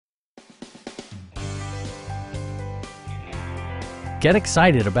Get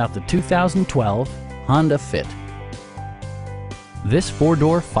excited about the 2012 Honda Fit. This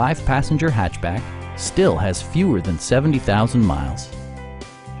four-door, five-passenger hatchback still has fewer than 70,000 miles.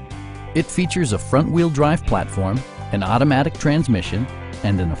 It features a front-wheel drive platform, an automatic transmission,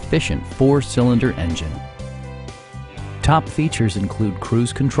 and an efficient four-cylinder engine. Top features include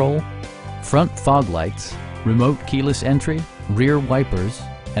cruise control, front fog lights, remote keyless entry, rear wipers,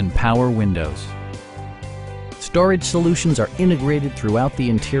 and power windows. Storage solutions are integrated throughout the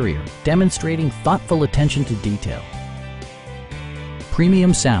interior, demonstrating thoughtful attention to detail.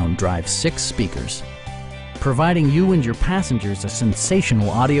 Premium sound drives 6 speakers, providing you and your passengers a sensational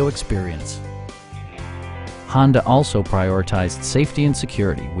audio experience. Honda also prioritized safety and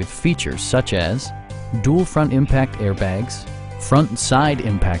security with features such as dual front impact airbags, front and side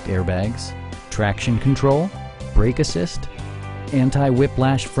impact airbags, traction control, brake assist,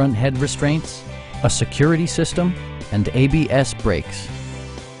 anti-whiplash front head restraints, a security system, and ABS brakes.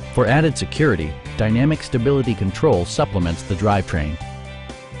 For added security, dynamic stability control supplements the drivetrain.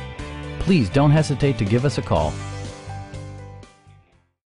 Please don't hesitate to give us a call.